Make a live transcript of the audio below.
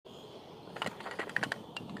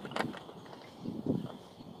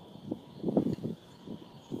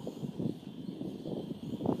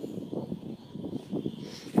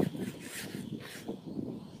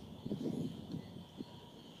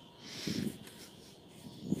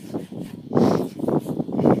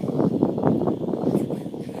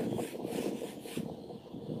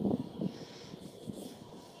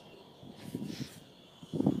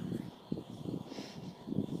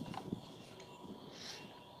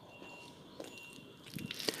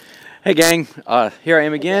Hey gang, here I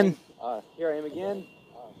am again,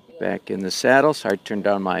 back in the saddle. Sorry, I turned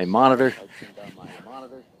down my monitor.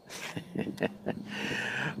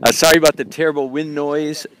 Sorry about the terrible wind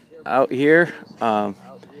noise out here.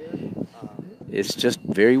 It's just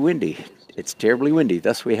very windy. It's terribly windy,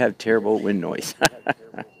 thus we have terrible wind noise.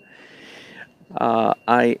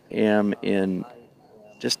 I am in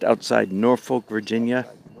just outside Norfolk, Virginia,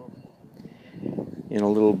 in a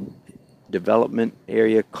little development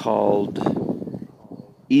area called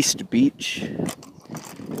East Beach.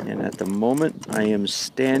 And at the moment, I am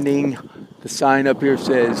standing. The sign up here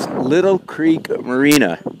says Little Creek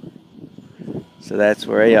Marina. So that's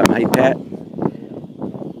where I am. Hey, Pat.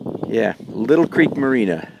 Yeah, Little Creek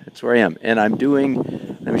Marina. That's where I am. And I'm doing,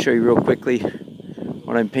 let me show you real quickly.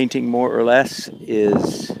 What I'm painting more or less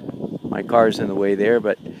is, my car's in the way there,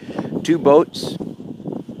 but two boats.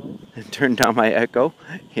 Turn down my echo.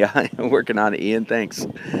 Yeah, I'm working on it, Ian. Thanks.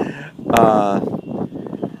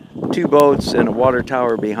 Two boats and a water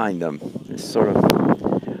tower behind them. It's sort of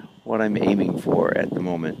what I'm aiming for at the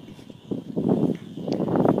moment.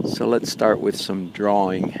 So let's start with some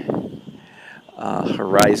drawing.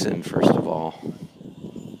 Horizon, first of all.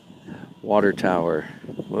 Water tower.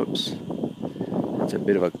 Whoops. That's a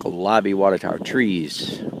bit of a globby water tower.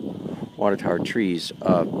 Trees. Water tower, trees.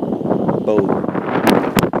 Boat.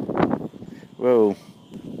 Whoa.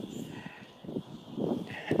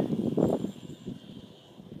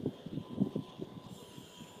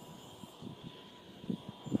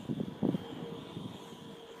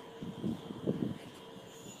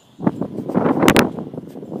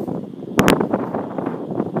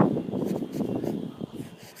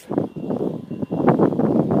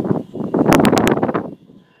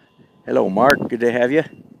 Hello, Mark. Good to have you.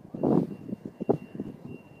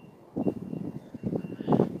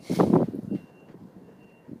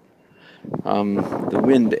 The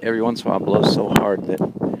wind every once in a while blows so hard that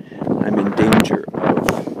I'm in danger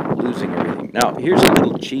of losing everything. Now, here's a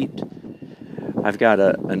little cheat. I've got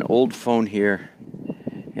an old phone here,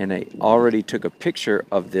 and I already took a picture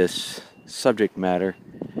of this subject matter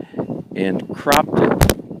and cropped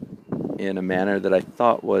it in a manner that I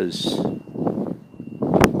thought was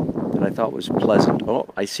pleasant. Oh,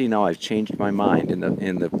 I see now. I've changed my mind. In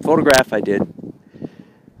the photograph I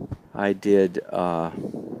did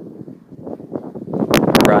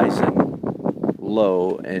horizon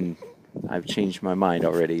low, and I've changed my mind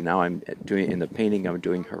already. Now I'm doing, in the painting, I'm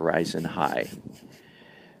doing horizon high.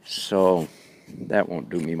 So that won't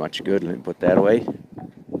do me much good. Let me put that away.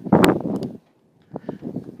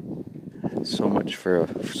 So much for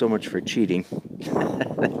cheating.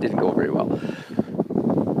 That didn't go very well.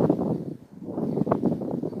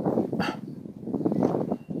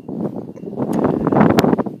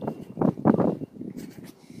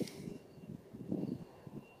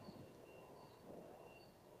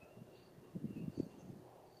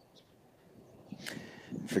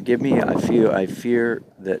 Forgive me. I fear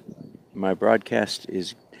that my broadcast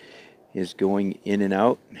is going in and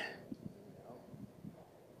out.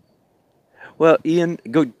 Well, Ian,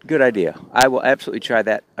 good idea. I will absolutely try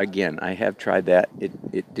that again. I have tried that.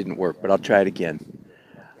 It didn't work, but I'll try it again.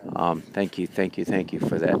 Thank you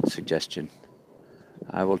for that suggestion.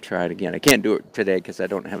 I will try it again. I can't do it today because I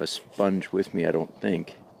don't have a sponge with me, I don't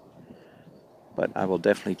think. But I will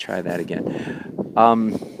definitely try that again.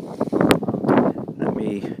 Let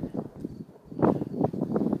me...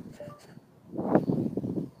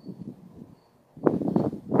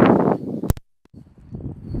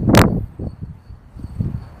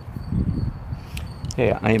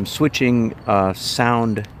 Okay, I am switching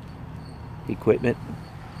sound equipment.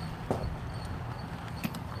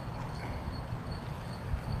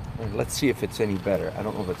 And let's see if it's any better. I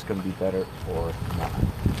don't know if it's going to be better or not.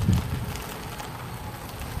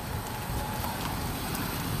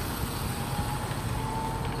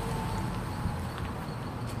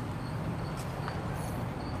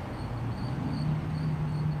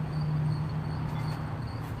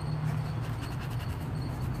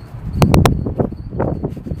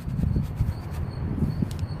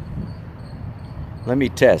 Let me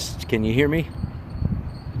test. Can you hear me?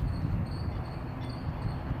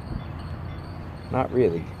 Not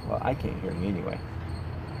really. Well, I can't hear me anyway.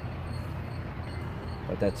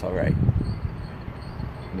 But that's all right.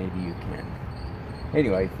 Maybe you can.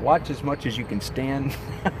 Anyway, watch as much as you can stand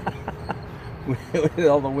with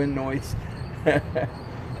all the wind noise.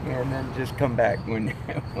 And then just come back when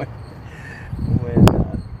you're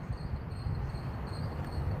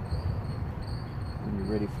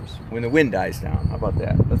ready for, when the wind dies down. How about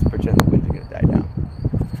that? Let's pretend the wind's going to die down.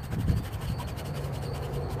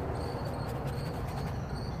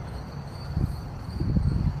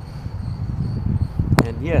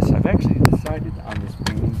 Yes, I've actually decided on this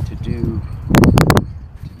painting to do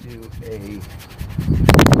a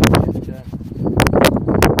magenta sky.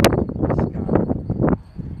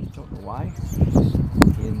 Don't know why. Just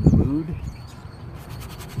in the mood.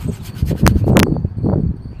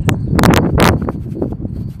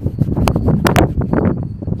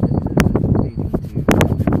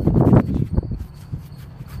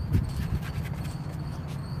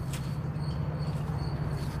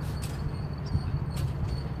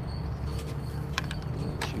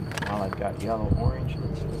 While I've got yellow, orange,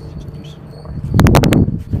 let's just do some more.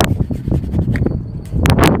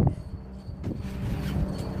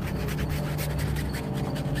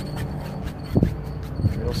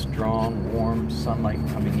 Real strong, warm sunlight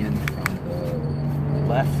coming in from the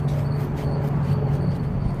left.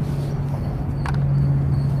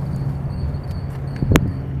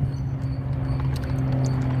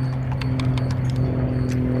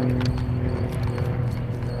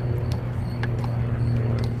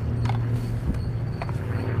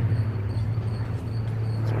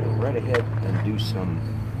 Right ahead and do some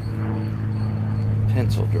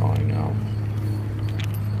pencil drawing now.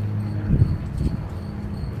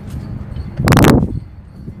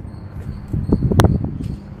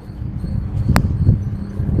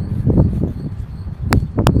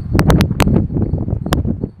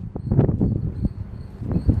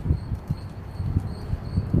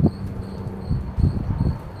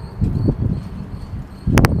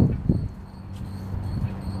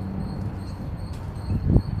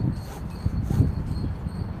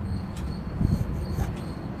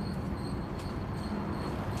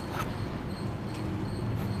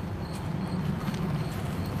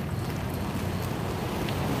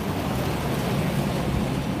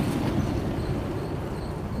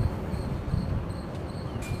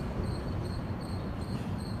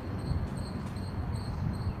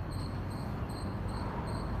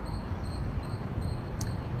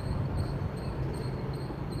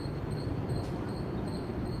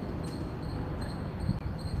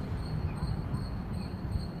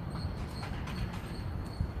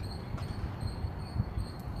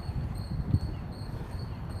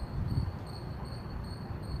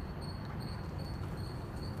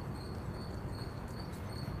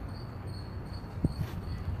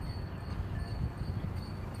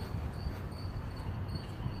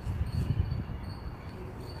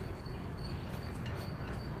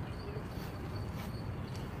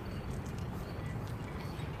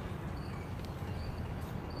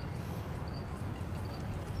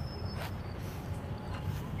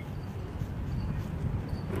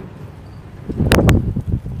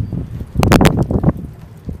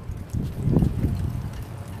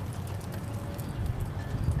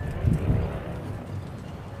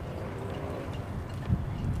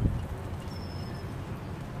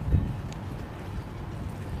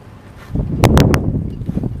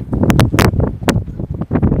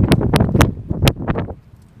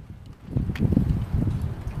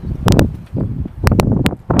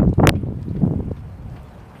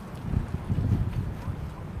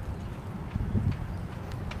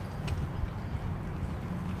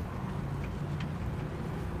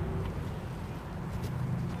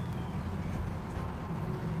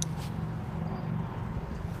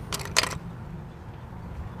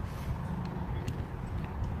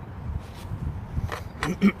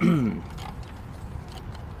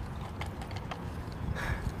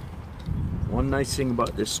 One nice thing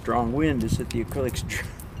about this strong wind is that the acrylics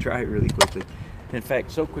dry really quickly. In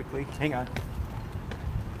fact, so quickly, hang on.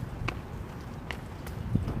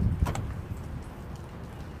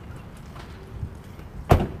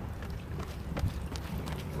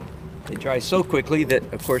 They dry so quickly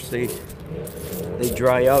that, of course, they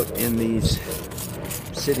dry out in these,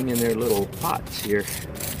 sitting in their little pots here.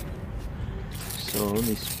 So let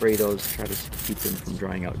me spray those, try to keep them from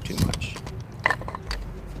drying out too much.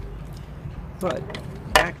 But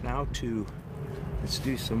back now to, let's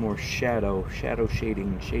do some more shadow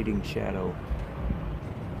shading, shadow.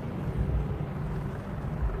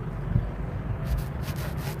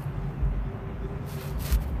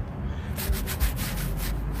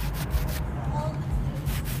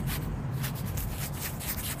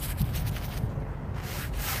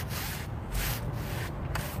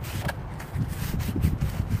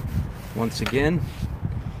 Once again,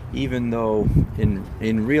 even though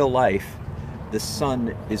in real life the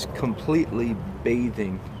sun is completely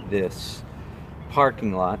bathing this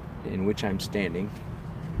parking lot in which I'm standing,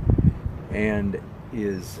 and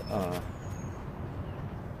is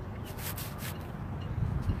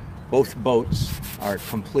both boats are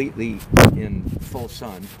completely in full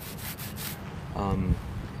sun,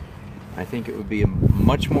 I think it would be a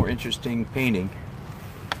much more interesting painting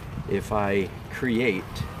if I create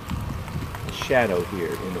a shadow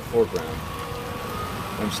here in the foreground,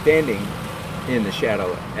 I'm standing in the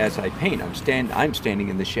shadow as I paint. I'm standing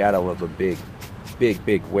in the shadow of a big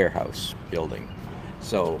warehouse building.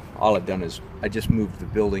 So all I've done is I just moved the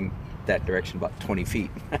building that direction about 20 feet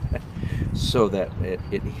so that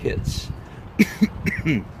it hits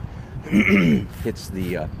hits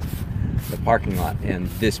the parking lot and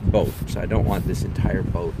this boat. So I don't want this entire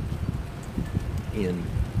boat in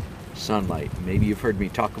sunlight. Maybe you've heard me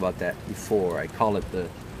talk about that before. I call it the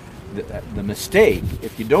mistake.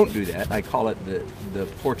 If you don't do that, I call it the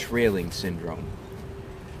porch railing syndrome,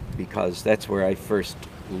 because that's where I first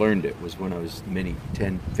learned it, was when I was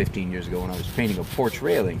 10-15 years ago when I was painting a porch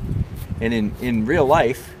railing. And in real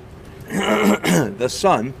life, the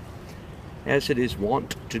sun, as it is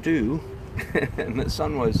wont to do, and the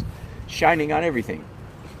sun was shining on everything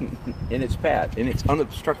in its path, in its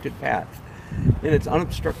unobstructed path, in its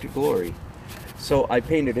unobstructed glory. So I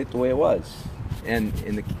painted it the way it was. And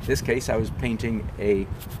in this case, I was painting a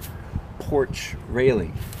porch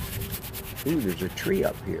railing. Ooh, there's a tree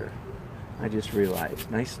up here. I just realized.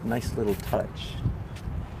 Nice little touch.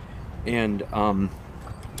 And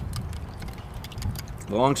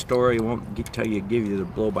long story, won't give you the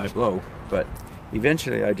blow by blow, but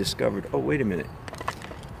eventually I discovered, oh, wait a minute.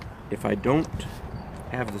 If I don't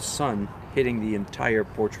have the sun hitting the entire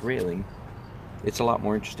porch railing, it's a lot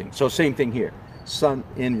more interesting. So same thing here. Sun,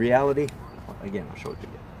 in reality, again, I'll show it to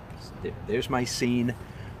you. There's my scene.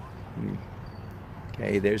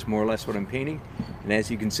 Okay, there's more or less what I'm painting. And as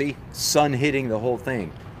you can see, sun hitting the whole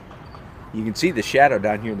thing. You can see the shadow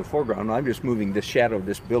down here in the foreground. I'm just moving the shadow of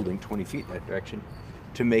this building 20 feet that direction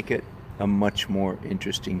to make it a much more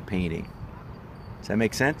interesting painting. Does that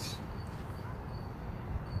make sense?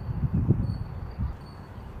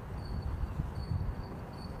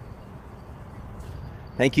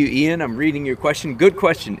 Thank you, Ian. I'm reading your question. Good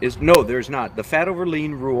question. No, there's not. The fat over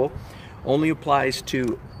lean rule only applies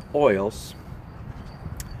to oils,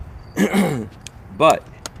 but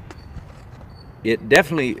it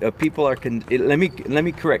definitely people are. Let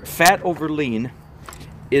me correct. Fat over lean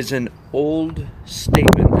is an old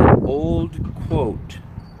statement, an old quote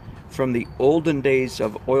from the olden days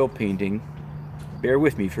of oil painting. Bear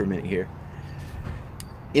with me for a minute here.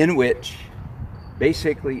 In which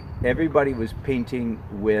basically everybody was painting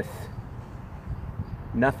with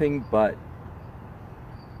nothing but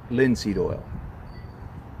linseed oil.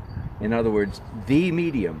 In other words, the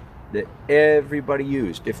medium that everybody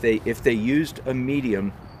used. If they used a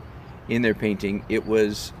medium in their painting, it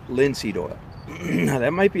was linseed oil. Now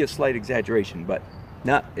that might be a slight exaggeration, but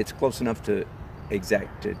it's close enough to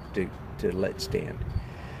let stand.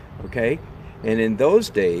 Okay? And in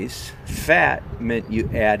those days, fat meant you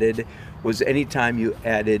added was anytime you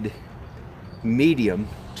added medium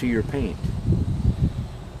to your paint.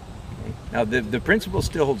 Okay? Now the principle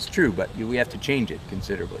still holds true, but we have to change it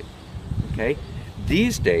considerably. Okay?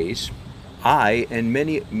 These days, I and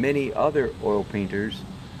many other oil painters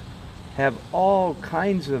have all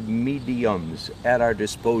kinds of mediums at our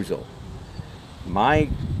disposal. My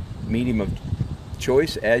medium of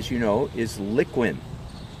choice, as you know, is liquid.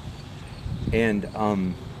 And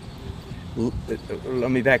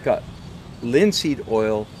let me back up. Linseed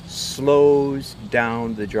oil slows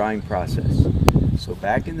down the drying process. So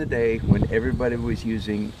back in the day when everybody was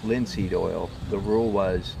using linseed oil, the rule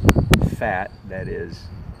was fat, that is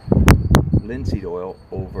linseed oil,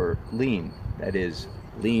 over lean. That is,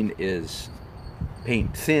 lean is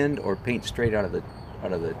paint thinned or paint straight out of the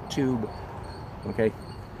tube. Okay.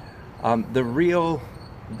 What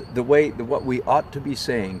we ought to be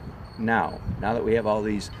saying now that we have all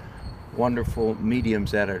these wonderful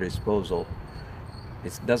mediums at our disposal,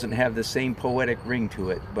 it doesn't have the same poetic ring to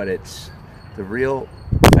it, but it's the real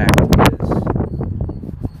fact is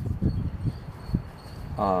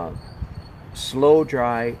slow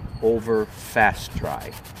dry over fast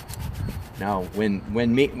dry. Now when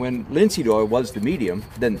linseed oil was the medium,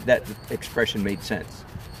 then that expression made sense.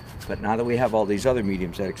 But now that we have all these other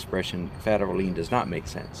mediums, that expression fat over lean does not make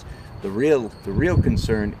sense. The real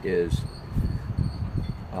concern is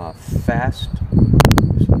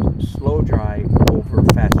slow dry over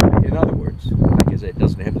fast dry. In other words, like I said, it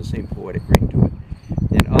doesn't have the same poetic ring to it.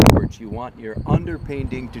 In other words, you want your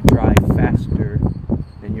underpainting to dry faster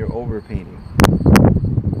than your overpainting.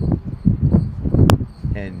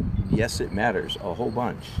 And yes, it matters a whole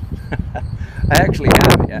bunch. I actually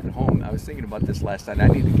have it at home. I was thinking about this last night. I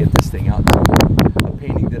need to get this thing out somewhere. A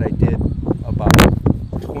painting that I did about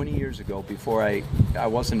 20 years ago, before I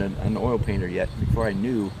wasn't an oil painter yet, before I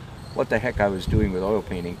knew what the heck I was doing with oil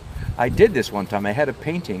painting. I did this one time. I had a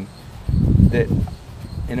painting that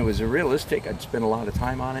and it was realistic. I'd spent a lot of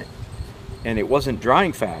time on it, and it wasn't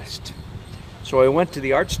drying fast. So I went to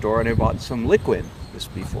the art store and I bought some liquid. This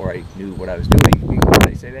before I knew what I was doing. Did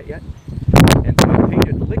I say that yet? And so I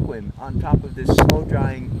painted liquid on top of this slow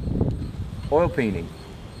drying oil painting.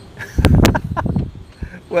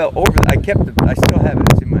 Well, I kept it. I still have it.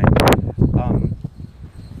 It's in my.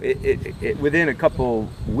 Within a couple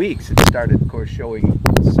weeks, it started, of course, showing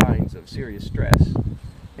signs of serious stress.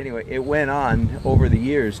 Anyway, it went on over the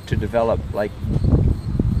years to develop like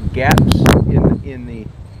gaps in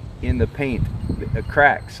the paint,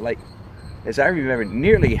 cracks. Like, as I remember,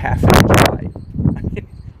 nearly half an inch wide.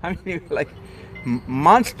 I mean, like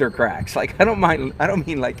monster cracks. Like, I don't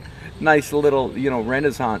mean like nice little, you know,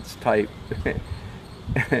 Renaissance type.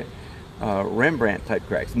 Rembrandt type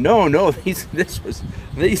cracks. No, these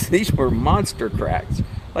were monster cracks,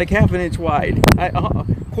 like half an inch wide,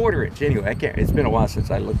 quarter inch. Anyway, I can't. It's been a while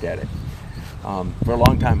since I looked at it. For a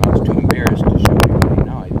long time, I was too embarrassed to show anybody.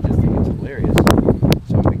 Now I just think it's hilarious,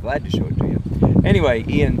 so I'll be glad to show it to you. Anyway,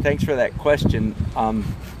 Ian, thanks for that question.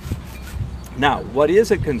 Now, what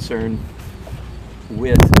is a concern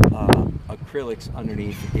with acrylics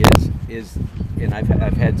underneath is, and I've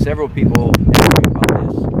had several people ask me about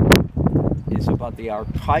this. Is about the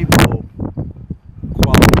archival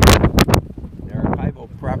quality, the archival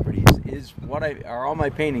properties. Is are all my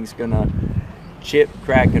paintings gonna chip,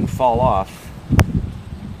 crack, and fall off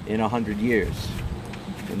in 100 years?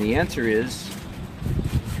 And the answer is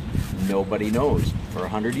nobody knows for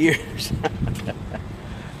 100 years.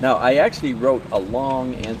 Now, I actually wrote a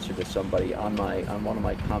long answer to somebody on one of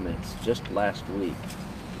my comments just last week.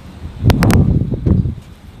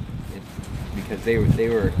 Because they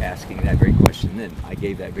were asking that very question, and I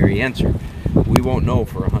gave that very answer. We won't know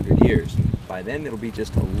for 100 years. By then, it'll be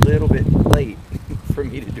just a little bit late for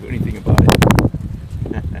me to do anything about it.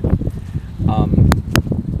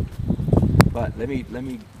 But let me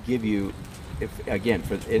give you, again,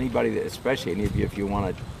 for anybody that, especially any of you, if you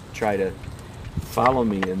want to try to follow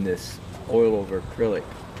me in this oil over acrylic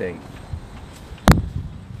thing.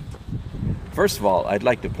 First of all, I'd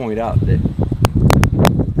like to point out that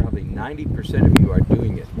 90% of you are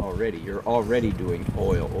doing it already. You're already doing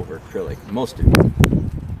oil over acrylic, most of you.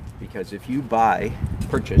 Because if you buy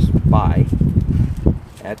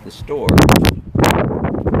at the store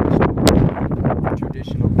a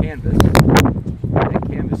traditional canvas, that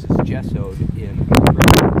canvas is gessoed in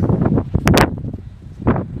acrylic.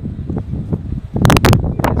 It is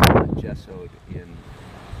not gessoed in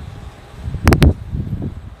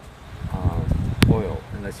oil,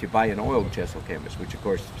 unless you buy an oil gesso canvas, which of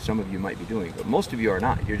course some of you might be doing, but most of you are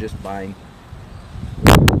not. You're just buying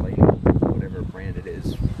whatever brand it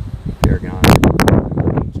is, Paragon, I don't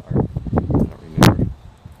remember.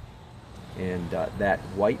 And that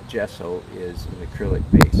white gesso is an acrylic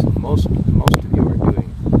base. Most of you are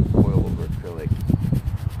doing oil over acrylic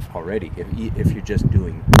already, if you're just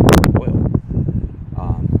doing oil.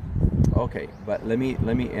 Okay, but let me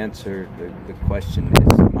answer the question.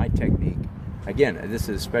 Is my technique. Again, this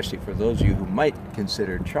is especially for those of you who might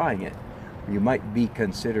consider trying it. You might be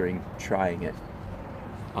considering trying it.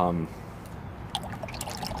 Hang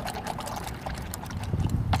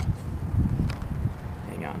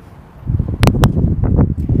on.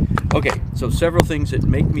 Okay, so several things that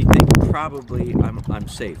make me think probably I'm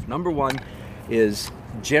safe. Number one is,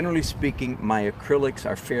 generally speaking, my acrylics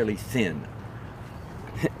are fairly thin.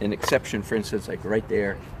 An exception, for instance, like right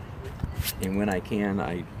there, and when I can,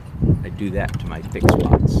 I do that to my thick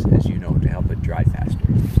spots, as you know, to help it dry faster.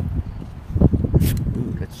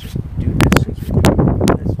 Ooh, let's just do this since we're doing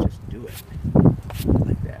it. Let's just do it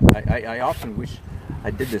like that. I often wish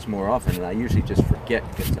I did this more often, and I usually just forget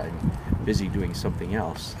because I'm busy doing something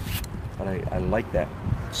else. But I like that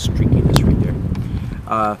streakiness right there.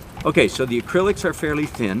 Okay, so the acrylics are fairly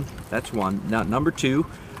thin. That's one. Now, number two,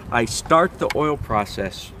 I start the oil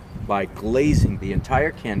process by glazing the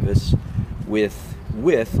entire canvas with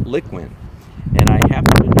liquid, and I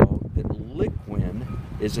happen to know that liquid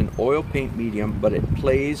is an oil paint medium, but it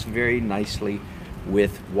plays very nicely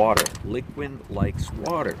with water. Liquid likes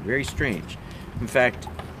water. Very strange. In fact,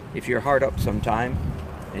 if you're hard up sometime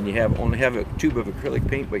and you only have a tube of acrylic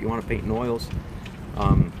paint, but you want to paint in oils,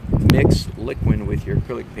 mix liquid with your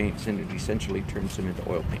acrylic paints, and it essentially turns them into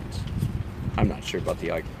oil paints. I'm not sure about the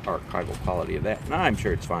archival quality of that. No, I'm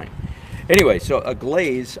sure it's fine. Anyway, so a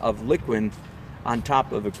glaze of liquid on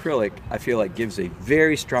top of acrylic, I feel like gives a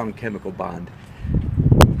very strong chemical bond,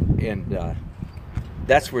 and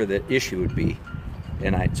that's where the issue would be.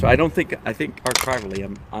 And I think archivally,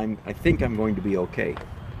 I think I'm going to be okay.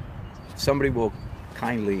 Somebody will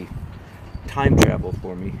kindly time travel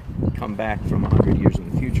for me, come back from 100 years in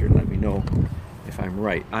the future and let me know if I'm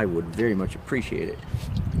right, I would very much appreciate it.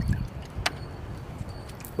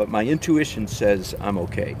 But my intuition says I'm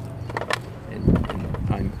okay, and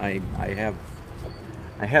I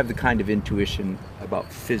have the kind of intuition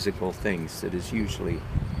about physical things that is usually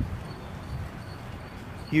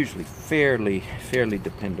fairly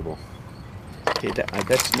dependable. Okay,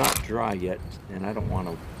 that's not dry yet, and I don't want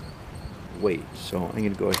to wait, so I'm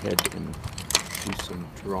going to go ahead and do some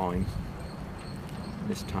drawing.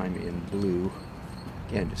 This time in blue.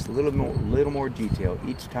 Again, just a little more detail.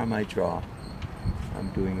 Each time I draw, I'm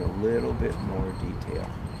doing a little bit more detail.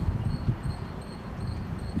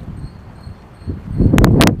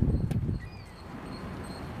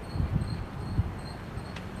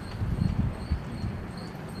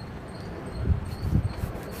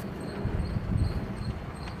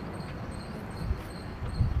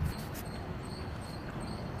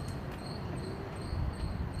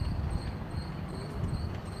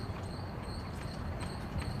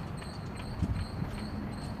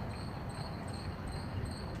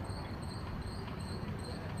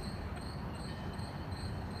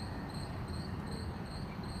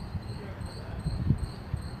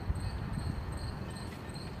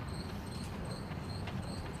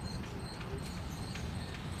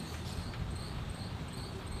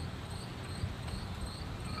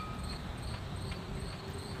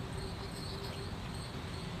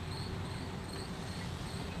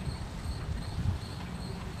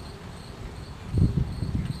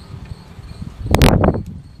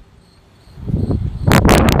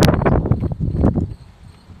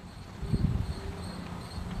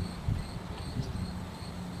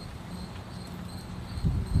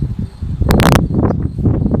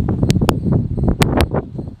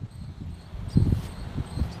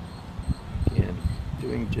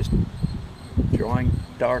 Just drawing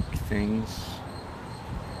dark things,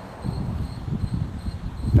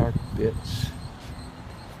 dark bits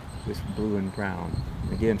with blue and brown.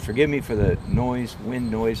 Again, forgive me for the noise, wind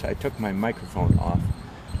noise. I took my microphone off.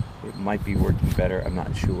 It might be working better, I'm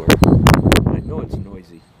not sure. I know it's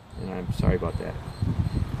noisy, and I'm sorry about that.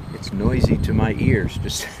 It's noisy to my ears,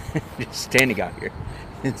 just standing out here.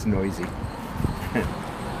 It's noisy.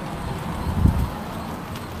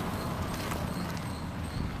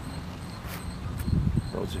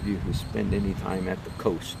 Those of you who spend any time at the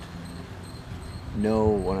coast know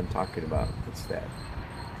what I'm talking about. It's that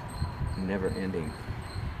never ending.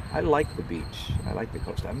 I like the beach. I like the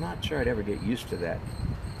coast. I'm not sure I'd ever get used to that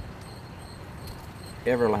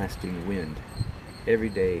everlasting wind. Every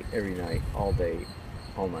day, every night, all day,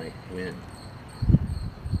 all night wind.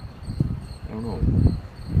 I don't know.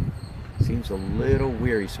 Seems a little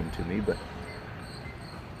wearisome to me, but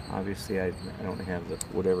obviously I don't have the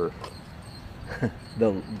whatever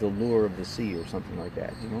the lure of the sea or something like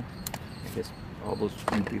that, you know? I guess all those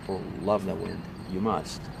few people love the wind. You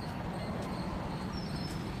must.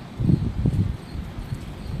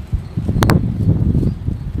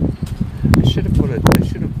 I should have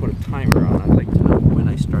put a timer on. I'd like to know when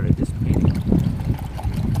I started this painting.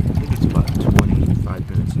 I think it's about 25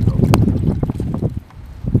 minutes ago.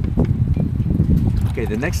 Okay,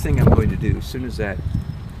 the next thing I'm going to do, as soon as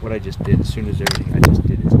what I just did, as soon as everything I just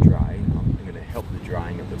did is dry, I'm going to help the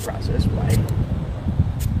drying of the process by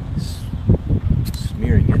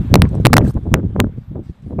smearing it.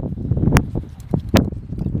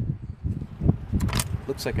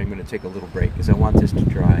 Looks like I'm going to take a little break because I want this to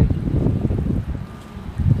dry.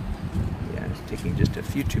 Yeah, it's taking just a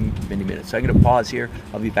few too many minutes. So I'm going to pause here.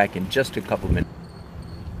 I'll be back in just a couple minutes.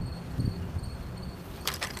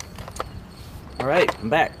 All right, I'm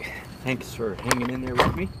back. Thanks for hanging in there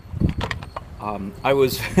with me.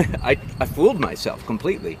 I fooled myself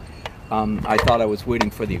completely. I thought I was waiting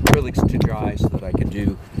for the acrylics to dry so that I could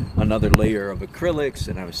do another layer of acrylics,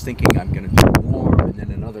 and I was thinking I'm going to do warm and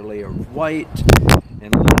then another layer of white,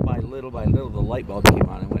 and little by little the light bulb came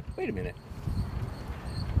on and went, wait a minute,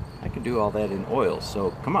 I can do all that in oil,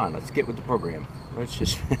 so come on, let's get with the program. Let's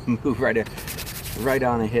just move right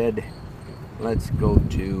on ahead. Let's go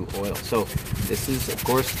to oil. So this is, of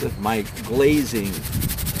course, my glazing.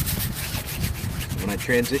 When I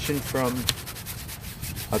transition from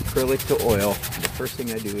acrylic to oil, the first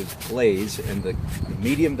thing I do is glaze, and the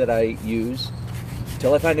medium that I use,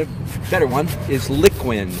 till I find a better one, is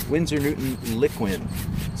Liquin, Winsor Newton Liquin.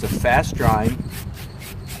 It's a fast drying,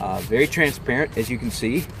 very transparent, as you can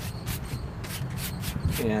see,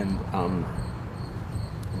 and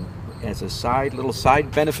as a little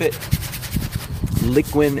side benefit,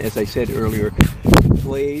 Liquin, as I said earlier,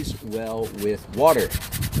 plays well with water.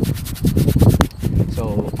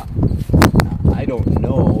 So I don't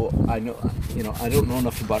know. I know, you know, I don't know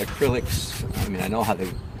enough about acrylics. I mean, I know how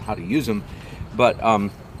to use them, but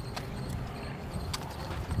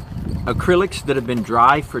acrylics that have been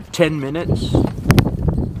dry for 10 minutes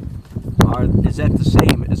is that the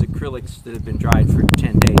same as acrylics that have been dried for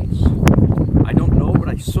 10 days? I don't know, but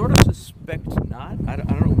I sort of suspect not. I don't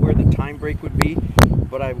know where the time break would be,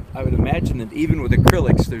 but I would imagine that even with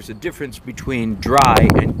acrylics, there's a difference between dry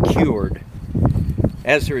and cured,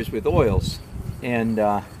 as there is with oils. And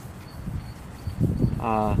I'm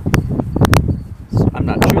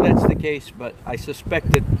not sure that's the case, but I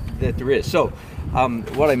suspect that there is. So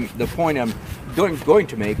the point I'm going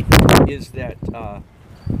to make is that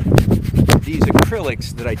these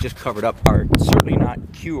acrylics that I just covered up are certainly not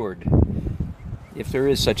cured, if there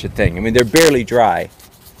is such a thing. I mean, they're barely dry,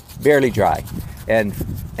 and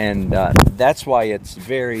that's why it's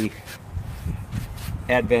very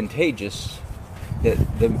advantageous that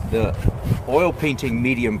the oil painting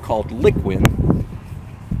medium called liquid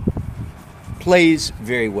plays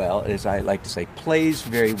very well, as I like to say, plays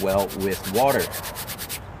very well with water.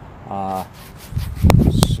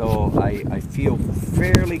 So I feel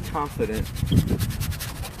fairly confident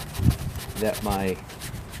that my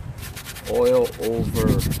oil over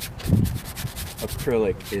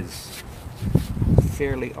acrylic is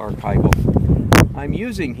fairly archival. I'm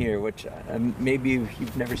using here, which maybe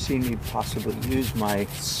you've never seen me possibly use, my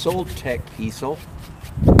Soltech easel.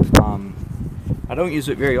 I don't use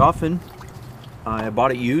it very often. I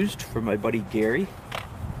bought it used from my buddy Gary.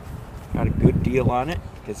 Got a good deal on it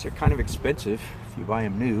because they're kind of expensive if you buy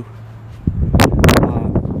them new.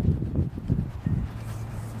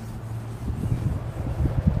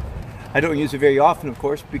 I don't use it very often, of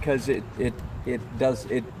course, because it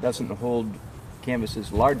doesn't hold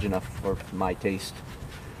canvases large enough for my taste.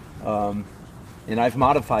 And I've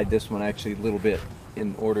modified this one actually a little bit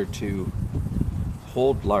in order to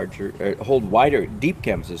hold wider, deep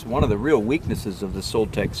canvases. One of the real weaknesses of the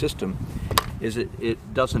Soltech system is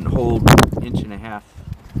it doesn't hold 1.5 inch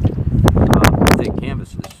thick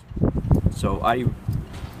canvases. So I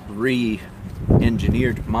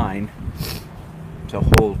re-engineered mine to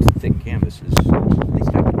hold thick canvases. At least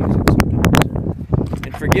I can use it sometimes.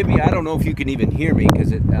 And forgive me, I don't know if you can even hear me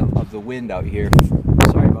because of the wind out here.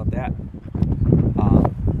 Sorry about that.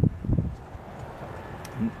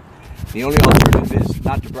 The only alternative is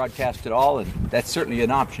not to broadcast at all, and that's certainly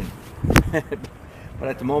an option. But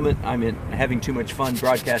at the moment, I'm having too much fun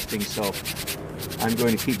broadcasting, so I'm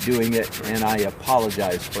going to keep doing it, and I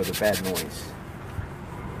apologize for the bad noise.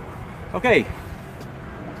 Okay,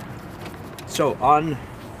 so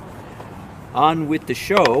on with the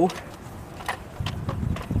show.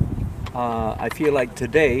 I feel like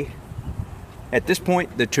today, at this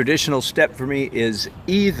point, the traditional step for me is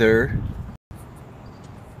either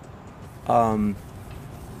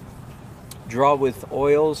draw with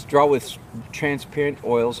transparent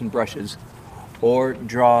oils and brushes, or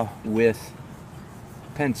draw with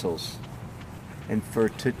pencils. And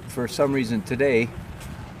for some reason today,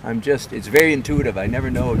 it's very intuitive. I never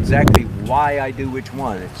know exactly why I do which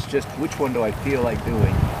one. It's just which one do I feel like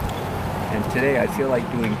doing. And today I feel like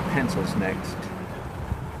doing pencils next.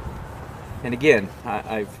 And again,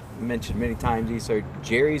 I've mentioned many times, these are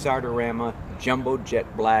Jerry's Artorama Jumbo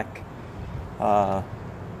Jet Black.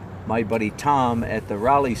 My buddy Tom at the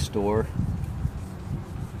Raleigh store,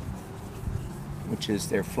 which is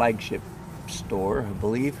their flagship store, I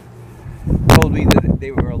believe, told me that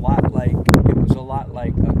they were a lot like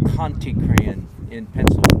a Conti crayon in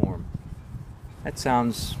pencil form. That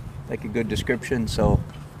sounds like a good description, so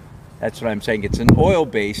that's what I'm saying. It's an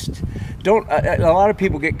oil-based. A lot of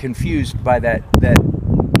people get confused by that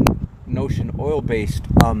notion, oil-based.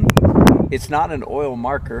 It's not an oil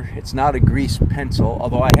marker. It's not a grease pencil,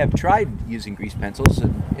 although I have tried using grease pencils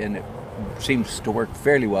and it seems to work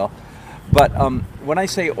fairly well. But when I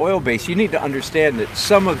say oil-based, you need to understand that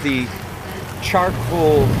some of the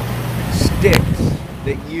charcoal sticks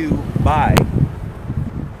that you buy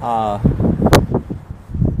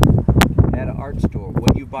at an art store,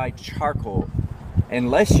 when you buy charcoal,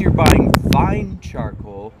 unless you're buying fine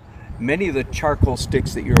charcoal, many of the charcoal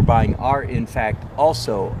sticks that you're buying are in fact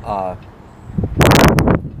also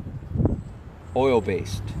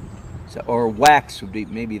oil-based, or wax would be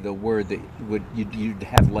maybe the word that you'd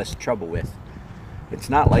have less trouble with. It's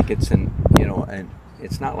not like it's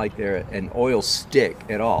it's not like they're an oil stick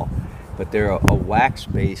at all, but they're a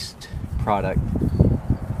wax-based product.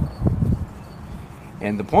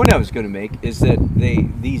 And the point I was going to make is that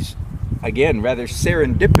these, again, rather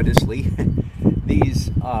serendipitously, these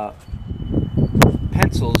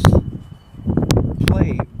pencils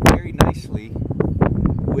play very nicely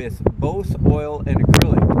with both oil and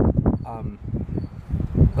acrylic.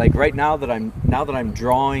 like right now that I'm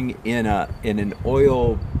drawing in an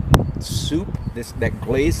oil soup, that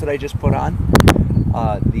glaze that I just put on,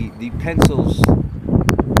 the pencils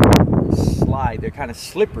slide. They're kind of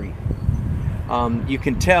slippery. You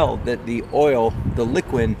can tell that the oil, the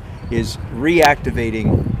liquid, is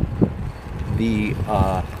reactivating the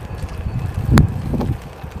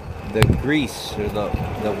grease or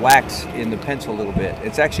the wax in the pencil a little bit.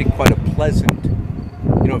 It's actually quite a pleasant.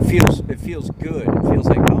 You know, it feels good. It feels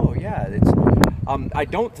like, oh yeah, it's. I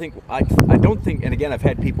don't think, and again, I've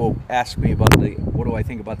had people ask me about what do I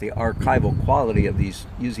think about the archival quality of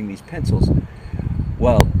using these pencils.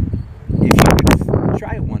 Well, if you could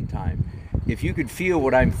try it one time, if you could feel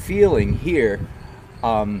what I'm feeling here,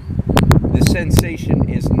 the sensation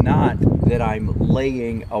is not that I'm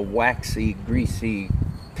laying a waxy, greasy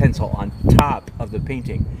pencil on top of the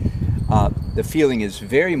painting. The feeling is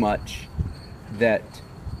very much that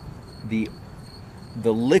the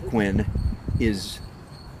liquid is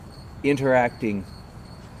interacting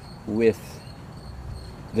with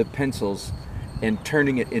the pencils and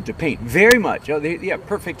turning it into paint. Very much, yeah,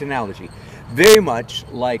 perfect analogy. Very much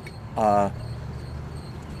like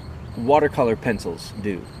watercolor pencils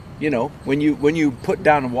do. You know, when you put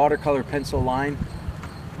down a watercolor pencil line,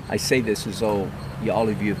 I say this as though all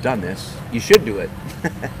of you have done this. You should do it.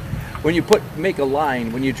 When you make a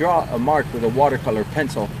line, when you draw a mark with a watercolor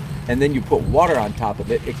pencil, and then you put water on top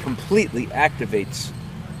of it, it completely activates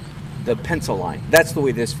the pencil line. That's the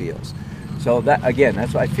way this feels. So that, again,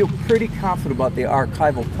 that's why I feel pretty confident about the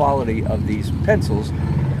archival quality of these pencils,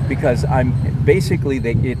 because basically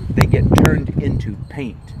they get turned into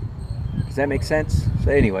paint. Does that make sense?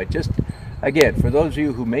 So anyway, just again, for those of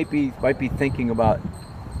you who might be thinking about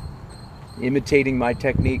imitating my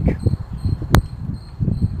technique,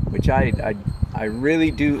 which I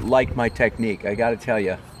really do like my technique, I got to tell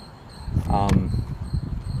you.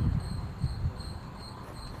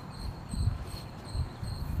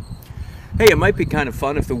 Hey, it might be kind of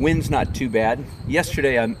fun if the wind's not too bad.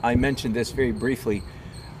 Yesterday I mentioned this very briefly,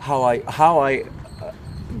 how I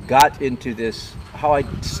got into this, how I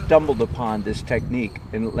stumbled upon this technique.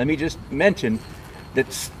 And let me just mention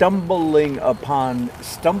that stumbling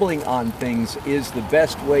on things is the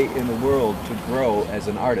best way in the world to grow as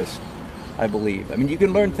an artist, I believe. I mean, you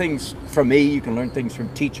can learn things from me, you can learn things from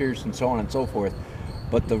teachers and so on and so forth,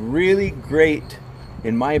 but the really great,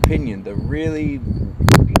 in my opinion, the really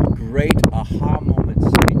great aha moments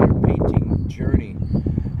in your painting journey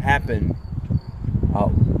happen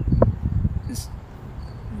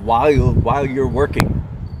while you're working.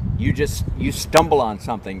 You stumble on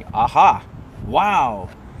something. Aha! Wow!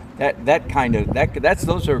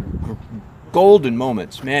 Those are golden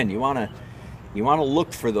moments, man. You wanna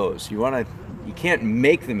look for those. You can't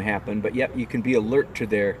make them happen, but yet you can be alert to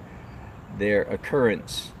their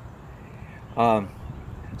occurrence.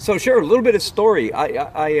 So sure, a little bit of story.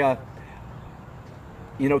 I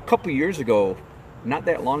a couple years ago, not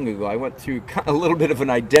that long ago, I went through a little bit of an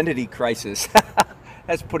identity crisis.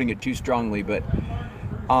 That's putting it too strongly, but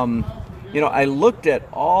I looked at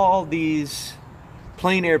all these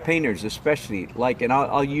plein air painters, especially and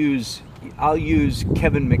I'll use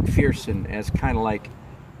Kevin McPherson as kind of like,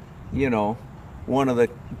 one of the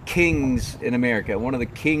kings in America, one of the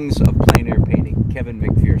kings of plein air painting, Kevin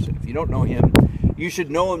McPherson. If you don't know him, you should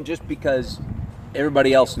know him just because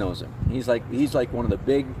everybody else knows him. He's like one of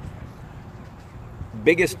the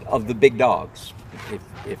biggest of the big dogs,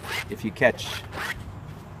 if you catch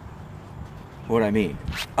what I mean.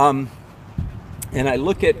 And I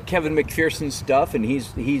look at Kevin McPherson's stuff, and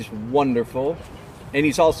he's wonderful, and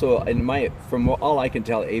he's also, from all I can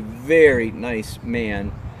tell, a very nice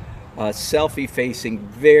man, selfie-facing,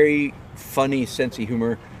 very funny sense of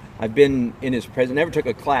humor. I've been in his presence. Never took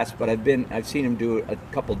a class, but I've seen him do a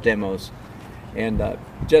couple demos, and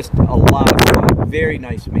just a lot of fun. Very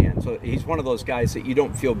nice man. So he's one of those guys that you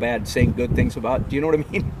don't feel bad saying good things about. Do you know what I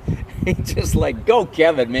mean? He's just like, go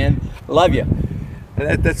Kevin, man, love you.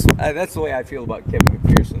 That's the way I feel about Kevin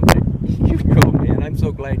McPherson. Like, you go, man. I'm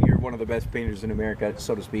so glad you're one of the best painters in America,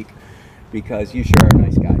 so to speak, because you sure are a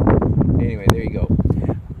nice guy. Anyway, there you go.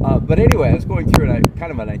 But anyway, I was going through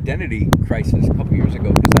kind of an identity crisis a couple years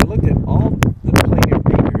ago, because I looked at all the plein air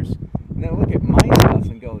painters, and then I look at my stuff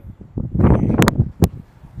and go, dang,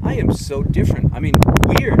 I am so different. I mean,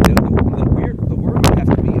 weird. The word would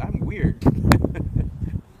have to be, I'm weird.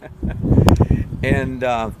 And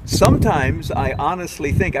sometimes I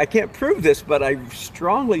honestly think, I can't prove this, but I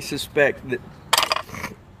strongly suspect that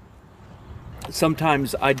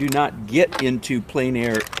sometimes I do not get into plein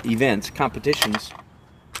air events, competitions,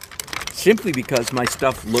 simply because my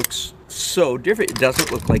stuff looks so different. It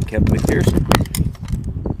doesn't look like Kevin McPherson.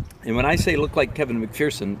 And when I say look like Kevin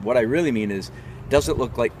McPherson, what I really mean is, does it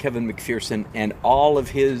look like Kevin McPherson and all of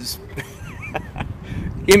his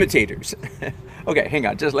imitators? Okay, hang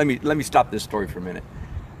on. Just let me stop this story for a minute.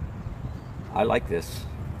 I like this.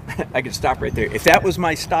 I could stop right there. If that was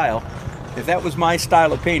my style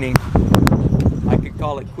of painting, I could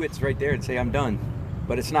call it quits right there and say I'm done.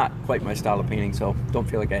 But it's not quite my style of painting, so don't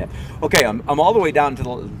feel like I have. Okay, I'm all the way down to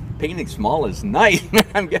the painting small is nice.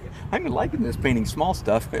 I'm liking this painting small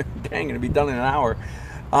stuff. Dang, it'll be done in an hour.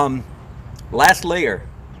 Last layer.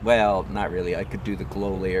 Well, not really. I could do the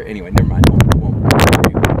glow layer. Anyway, never mind.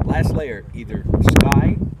 Won't. Last layer, either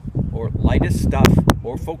sky or lightest stuff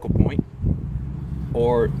or focal point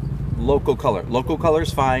or local color. Local color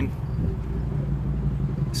is fine.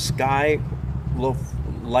 Sky,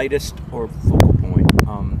 lightest or focal point.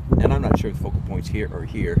 And I'm not sure if the focal point's here or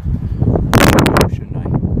here. Shouldn't I?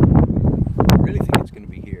 I really think it's going to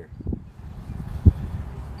be here.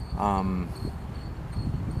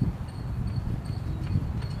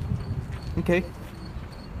 Okay.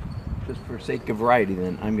 Just for sake of variety,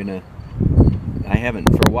 then I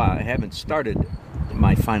haven't started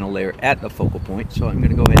my final layer at the focal point, so I'm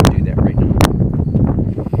gonna go ahead and do that right now.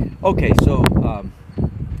 Okay, so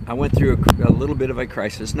I went through a little bit of a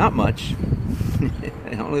crisis, not much.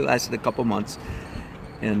 It only lasted a couple months,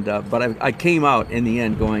 and but I came out in the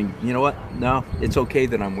end going, you know what? No, it's okay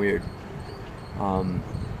that I'm weird.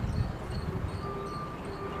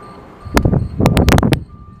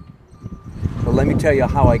 But let me tell you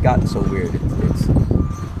how I got so weird. It's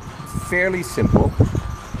fairly simple.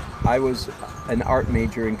 I was an art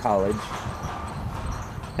major in college.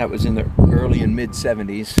 That was in the early and mid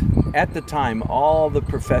 70s. At the time, all the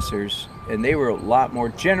professors, and they were a lot more,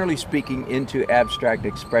 generally speaking, into abstract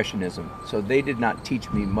expressionism. So they did not teach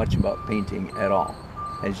me much about painting at all,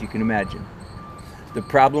 as you can imagine. The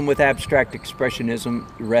problem with abstract expressionism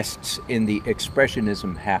rests in the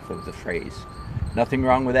expressionism half of the phrase. Nothing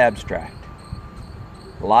wrong with abstract.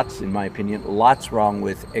 Lots, in my opinion, lots wrong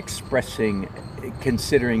with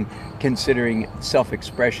considering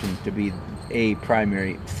self-expression to be a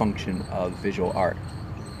primary function of visual art.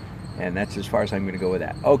 And that's as far as I'm going to go with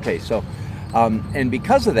that. Okay, so, and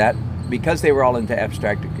because of that, because they were all into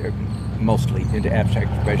abstract, mostly into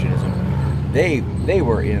abstract expressionism, they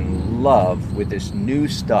were in love with this new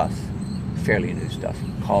stuff, fairly new stuff,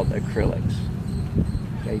 called acrylics.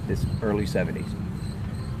 Okay, this early 70s.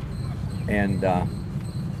 And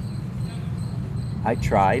I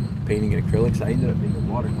tried painting in acrylics. I ended up being a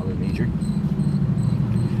watercolor major.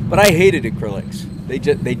 But I hated acrylics. They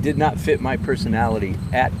did not fit my personality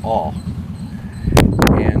at all.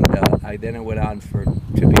 And I went on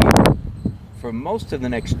to be, for most of the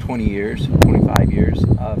next 20 years, 25 years,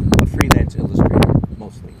 a freelance illustrator,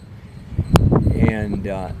 mostly. And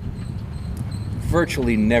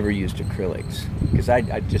virtually never used acrylics, because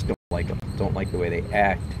I just don't like them. Don't like the way they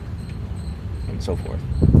act, and so forth.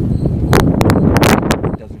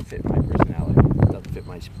 It doesn't fit my personality. It doesn't fit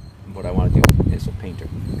what I want to do as a painter.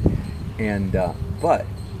 And but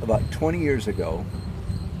about 20 years ago,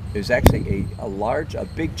 there's actually a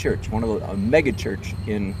big church, a mega church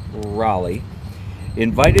in Raleigh,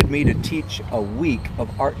 invited me to teach a week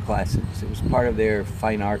of art classes. It was part of their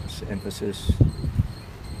fine arts emphasis.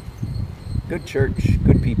 Good church,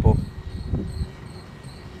 good people.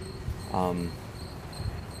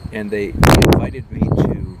 And they invited me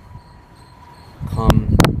to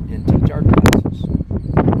come and teach art classes.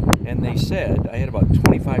 And they said, I had about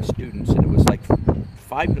 25 students, and it was like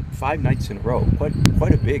five nights in a row.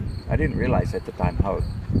 Quite a big, I didn't realize at the time how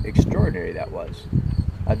extraordinary that was.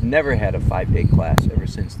 I've never had a 5-day class ever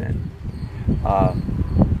since then.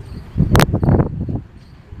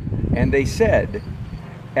 And they said,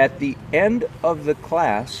 at the end of the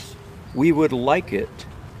class, we would like it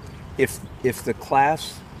if the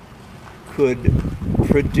class could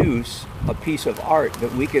produce a piece of art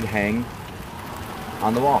that we could hang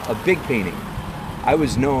on the wall, a big painting. I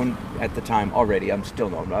was known at the time already, I'm still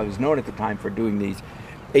known, I was known at the time for doing these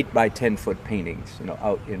 8 by 10 foot paintings,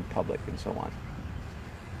 out in public and so on.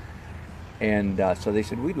 And so they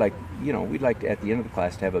said, we'd like to, at the end of the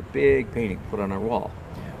class, to have a big painting put on our wall.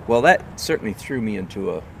 Well, that certainly threw me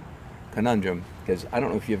into a conundrum, because I don't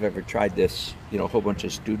know if you've ever tried this, a whole bunch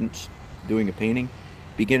of students doing a painting,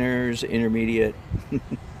 beginners, intermediate,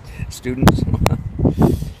 students.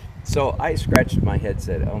 So I scratched my head,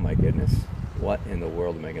 said, oh my goodness, what in the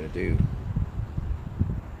world am I going to do?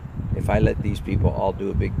 If I let these people all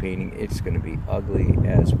do a big painting, it's going to be ugly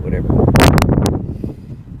as whatever.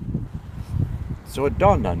 So it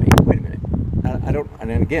dawned on me, wait a minute, I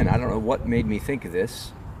don't know what made me think of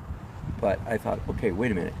this, but I thought, okay,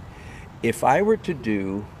 wait a minute. If I were to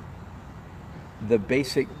do the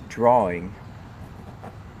basic drawing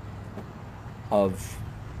of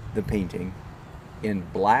the painting in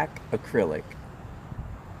black acrylic,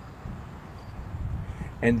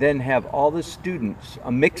 and then have all the students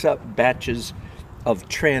mix up batches of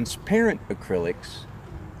transparent acrylics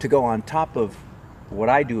to go on top of what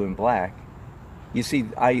I do in black. You see,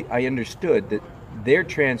 I understood that their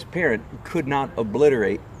transparent could not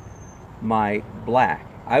obliterate my black.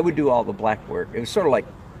 I would do all the black work. It was sort of like,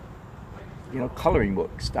 you know, coloring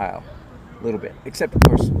book style, a little bit, except of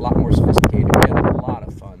course a lot more sophisticated. We had a lot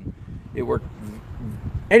of fun. It worked.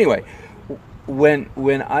 Anyway,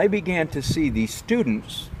 when I began to see these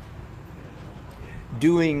students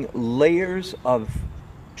doing layers of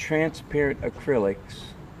transparent acrylics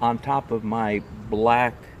on top of my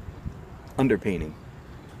black underpainting,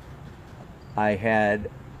 I had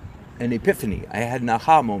an epiphany. I had an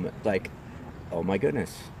aha moment, like, oh my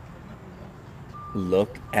goodness,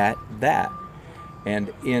 look at that.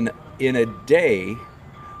 And in a day,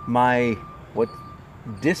 my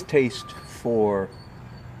distaste for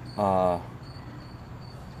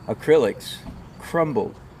acrylics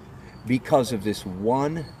crumbled because of this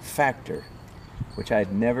one factor, which I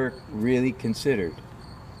had never really considered,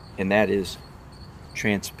 and that is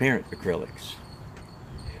transparent acrylics.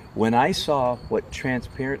 When I saw what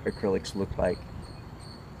transparent acrylics looked like,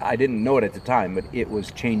 I didn't know it at the time, but it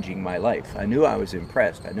was changing my life. I knew I was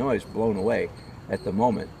impressed. I knew I was blown away at the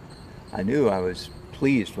moment. I knew I was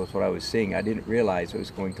pleased with what I was seeing. I didn't realize it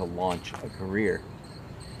was going to launch a career,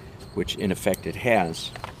 which in effect it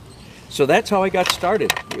has. So that's how I got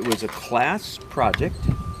started. It was a class project,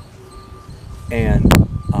 and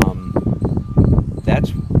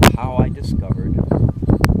that's how I discovered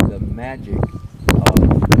the magic of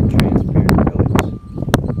transparent acrylics,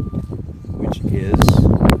 which is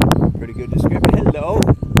a pretty good description. Hello!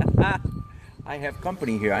 I have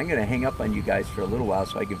company here. I'm going to hang up on you guys for a little while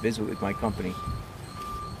so I can visit with my company.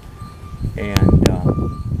 And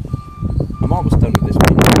I'm almost done with this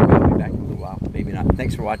painting. Maybe I'll be back in a little while. Maybe not.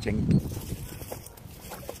 Thanks for watching.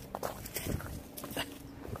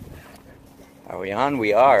 Are we on?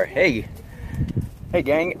 We are. Hey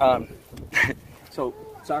gang. So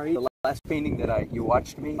sorry, the last painting that you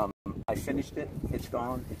watched me, I finished it. It's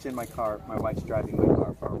gone. It's in my car. My wife's driving my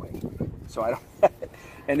car far away, so I don't.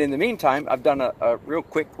 And in the meantime, I've done a real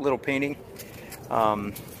quick little painting.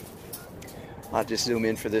 I'll just zoom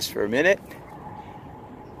in for this for a minute.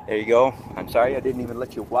 There you go. I'm sorry I didn't even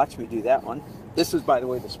let you watch me do that one. This is, by the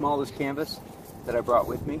way, the smallest canvas that I brought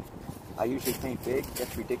with me. I usually paint big.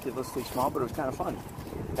 That's ridiculously small, but it was kind of fun.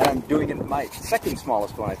 And I'm doing it my second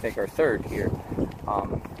smallest one, I think, or third here.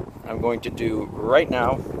 I'm going to do right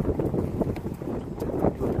now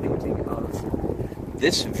a painting of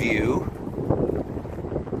this view,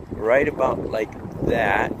 right about like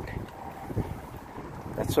that.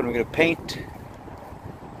 That's what I'm going to paint.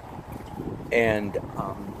 And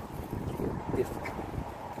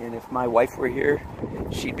if my wife were here,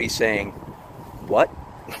 she'd be saying, "What?"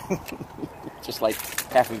 Just like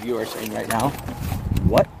half of you are saying right now.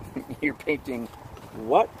 What? You're painting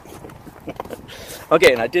what?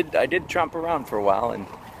 Okay, and I did tromp around for a while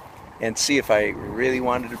and see if I really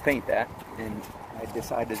wanted to paint that, and I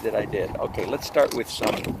decided that I did. Okay, let's start with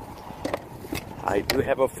some. I do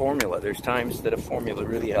have a formula. There's times that a formula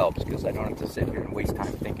really helps because I don't have to sit here and waste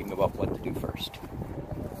time thinking about what to do first.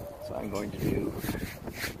 So I'm going to do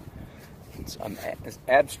some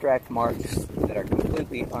abstract marks that are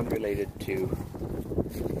completely unrelated to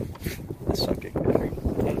the subject matter.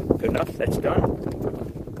 Okay, good enough. That's done.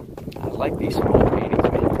 I like these small paintings,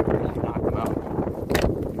 man. You really knock them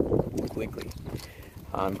out quickly.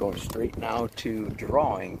 I'm going straight now to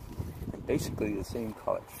drawing. Basically the same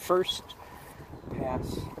color. First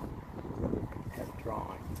pass at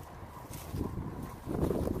drawing.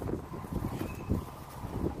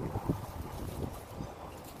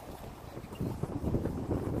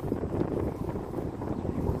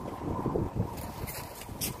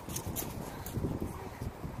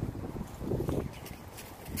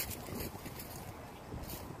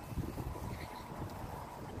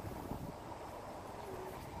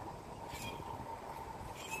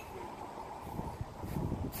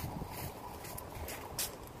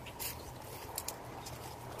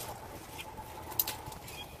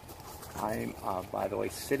 I'm, by the way,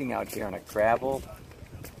 sitting out here on a gravel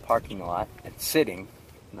parking lot, and sitting,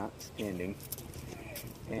 not standing,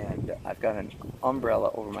 and I've got an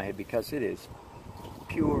umbrella over my head because it is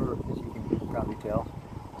pure, as you can probably tell,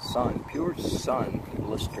 sun, pure sun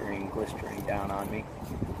glistering down on me.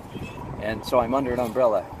 And so I'm under an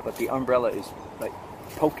umbrella, but the umbrella is like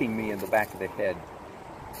poking me in the back of the head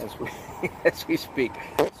as we as we speak.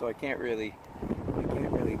 So I can't really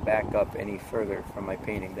back up any further from my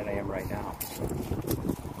painting than I am right now.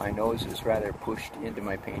 My nose is rather pushed into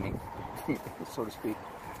my painting, so to speak,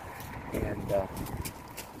 and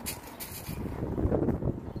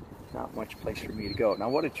not much place for me to go. Now,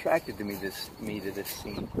 what attracted me to this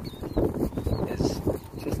scene is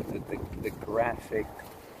just the graphic,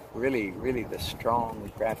 really the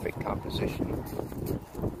strong graphic composition.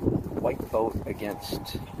 White boat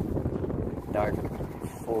against dark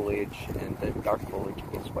foliage, and the dark foliage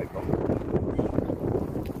against white boat.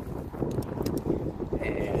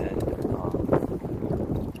 And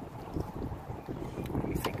let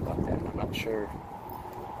me think about that. I'm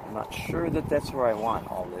not sure that that's where I want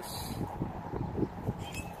all this.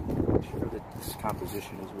 I'm not sure that this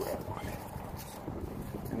composition is where I want it.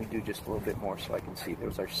 Let me do just a little bit more so I can see.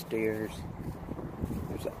 There's our stairs.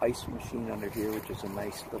 There's an ice machine under here, which is a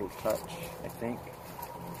nice little touch, I think.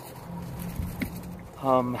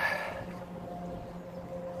 I'm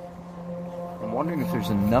wondering if there's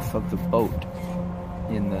enough of the boat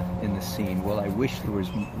in the scene. Will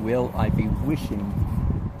I be wishing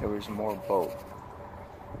there was more boat?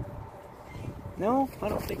 No, I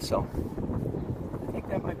don't think so. I think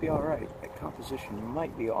that might be all right. That composition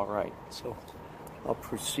might be all right. So I'll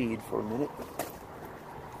proceed for a minute.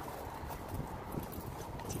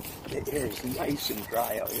 The air is nice and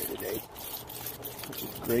dry out here today, which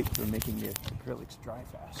is great for making the acrylics dry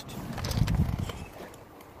fast.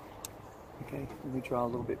 Okay, let me draw a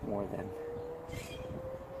little bit more then.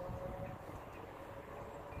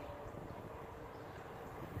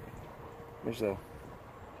 There's a,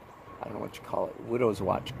 I don't know what you call it, widow's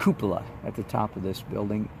watch cupola at the top of this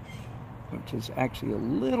building, which is actually a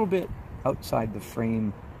little bit outside the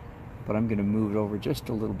frame, but I'm going to move it over just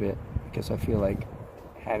a little bit because I feel like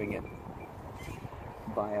having it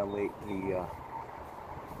violate the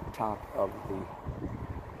top of the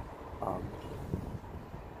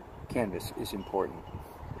canvas is important.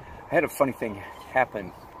 I had a funny thing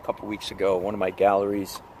happen a couple weeks ago. One of my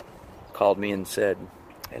galleries called me and said,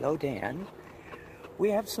 "Hello, Dan.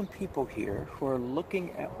 We have some people here who are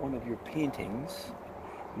looking at one of your paintings,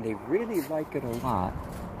 and they really like it a lot."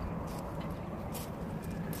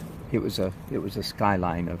 It was a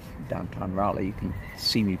skyline of downtown Raleigh. You can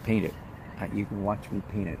see me paint it. You can watch me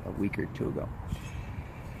paint it a week or two ago.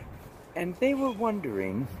 And they were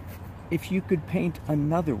wondering if you could paint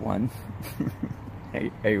another one.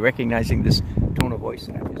 Are you recognizing this tone of voice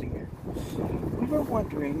that I'm using here?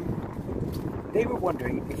 They were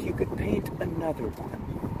wondering if you could paint another one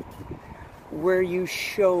where you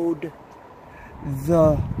showed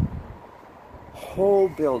the whole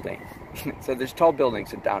building. So there's tall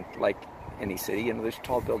buildings in like any city, and there's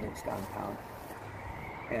tall buildings downtown.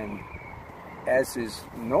 And as is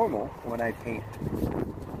normal when I paint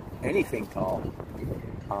anything tall,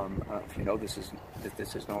 I don't know if you know this is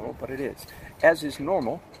normal, but it is. As is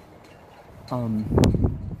normal,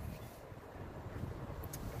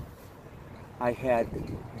 I had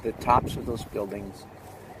the tops of those buildings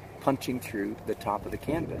punching through the top of the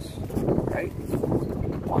canvas, right?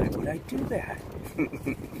 Why would I do that?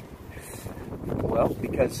 Well,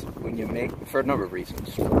 because when you make, for a number of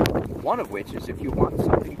reasons. One of which is if you want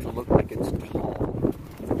something to look like it's tall.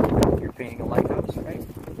 You're painting a lighthouse, right?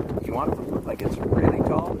 You want it to look like it's really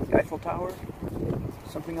tall, the Eiffel Tower,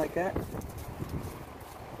 something like that.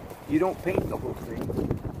 You don't paint the whole thing.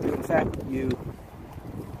 In fact, you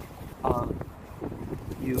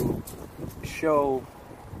show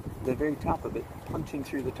the very top of it punching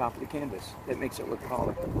through the top of the canvas. That makes it look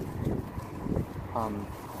taller.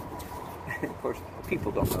 Of course,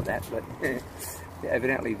 people don't know that, but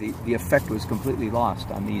evidently the effect was completely lost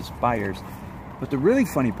on these buyers. But the really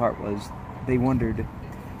funny part was they wondered,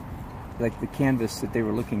 like the canvas that they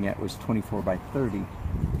were looking at was 24 by 30,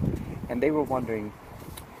 and they were wondering,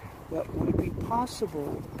 well, would it be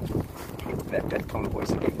possible, that tone of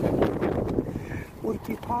voice again, would it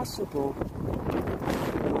be possible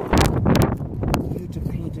for you to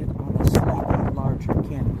paint it on a slightly larger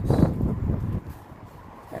canvas?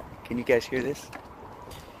 Can you guys hear this?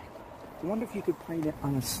 I wonder if you could paint it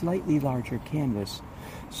on a slightly larger canvas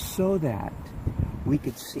so that we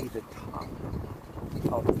could see the top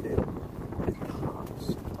of the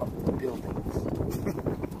tops of the buildings.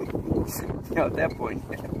 You know, at that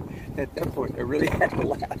point, I really had to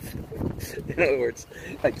laugh. In other words,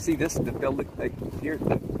 like, see this, the building, like here,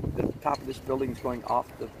 the top of this building is going off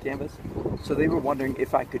the canvas. So they were wondering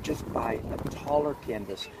if I could just buy a taller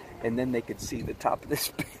canvas and then they could see the top of this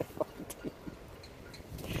building.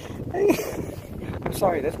 I'm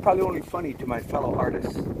sorry, that's probably only funny to my fellow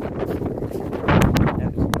artists.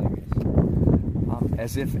 That is hilarious.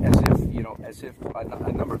 as if, as if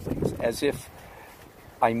a number of things, as if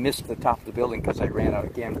I missed the top of the building because I ran out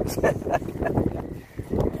of canvas.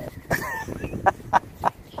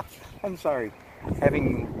 I'm sorry,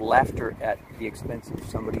 having laughter at the expense of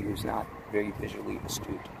somebody who's not very visually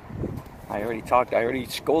astute. I already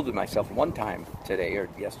scolded myself one time today or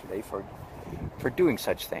yesterday for doing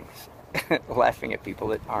such things, laughing at people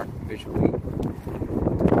that aren't visually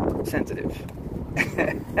sensitive.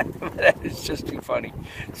 That is just too funny.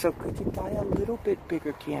 So could you buy a little bit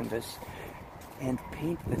bigger canvas and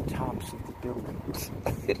paint the tops of the buildings?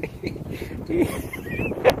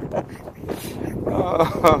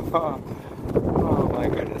 Oh my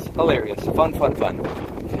goodness. Hilarious. Fun. Fun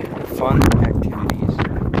activities.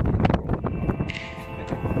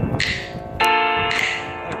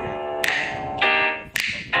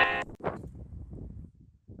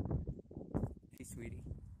 Hey, sweetie.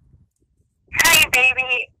 Hey,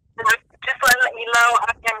 baby. Just letting you know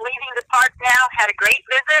I'm leaving the park now. Had a great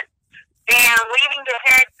visit. And I'm leaving to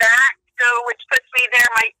head back, so which puts me there.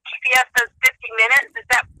 My GPS says 50 minutes. Does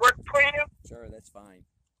that work for you? Sure, that's fine.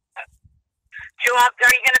 Are you going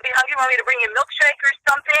to be hungry? Want me to bring you a milkshake or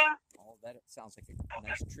something? Oh, that sounds like a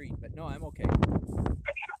nice treat. But no, I'm okay.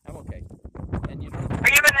 I'm okay. And you know, Are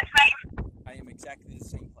you in the same? I am exactly the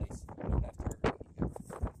same place. You don't have to hurt me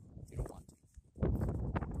if you don't want to.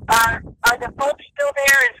 Are the folks still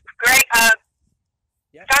there? Is Greg,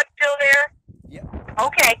 Yeah. Todd still there? Yeah.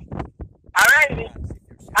 Okay. All righty.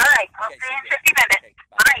 All right. I'll see you in 50 minutes.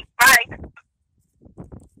 Okay, All right. Bye.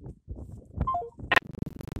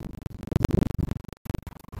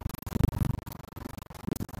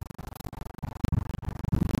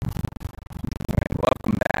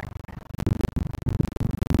 Welcome back.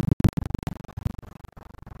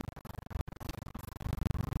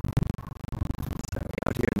 Sorry,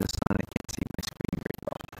 out here in the sun, I can't see my screen very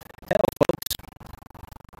well. Hello, folks.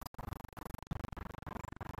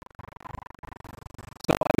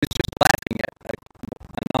 So I was just laughing at a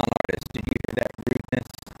non-artist. Did you hear that rudeness?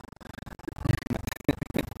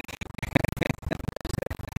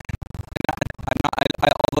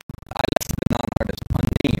 I left the non-artist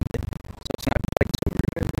unnamed, so it's not quite so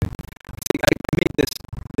rude. See, I made that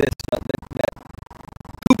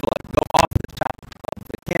cupola go off the top of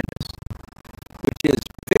the canvas, which is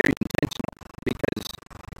very intentional because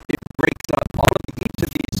it breaks up all of each of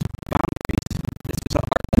these boundaries. This is an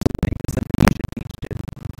art lesson. I think it's something you should teach to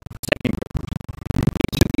second graders.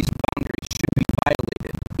 Each of these boundaries should be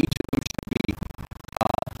violated. Each of them should be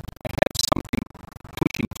have something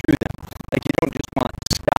pushing through them. Like you don't just want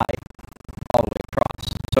sky all the way across.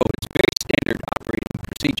 So it's very standard operating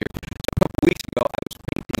procedure. So a couple of weeks ago, I was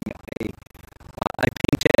painting I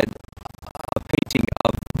painted a painting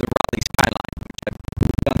of the Raleigh skyline, which I've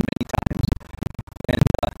done many times. And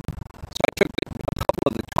so I took a couple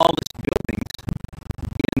of the tallest buildings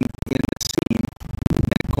in the scene, and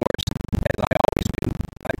of course, as I always do,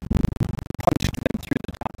 I punched them through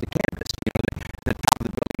the top of the canvas. You know, the top of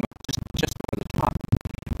the building was just over the top. And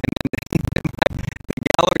then the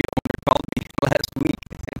gallery owner called me last week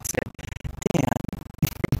and said, "Dan,"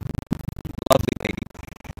 lovely lady,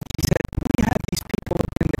 she said, "We have these people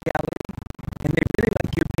in the gallery, and they really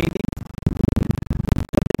like your painting,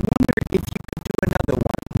 but they wonder if you could do another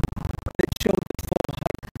one that showed the full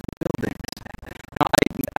height of the buildings." Now, I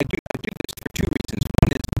do this for two reasons.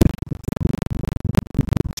 One is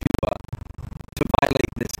to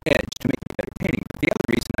violate this edge to make a better painting. But the other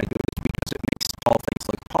reason I do it is because it makes tall things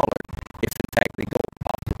look taller if, in fact, they go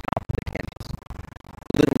off the top of the canvas.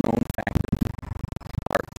 Little known fact of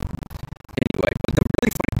art. Anyway, but the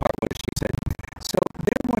really funny part was she said, "So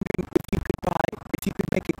they're wondering if you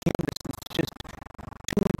could make a canvas that's just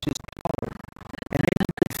 2 inches taller, and then you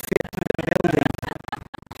could fit the building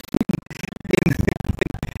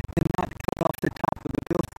and not cut off the top of the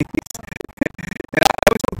building." And I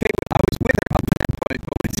was okay I was with her up to that point,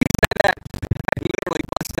 but when she said that, I literally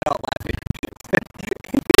busted out laughing. You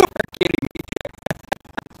are kidding me.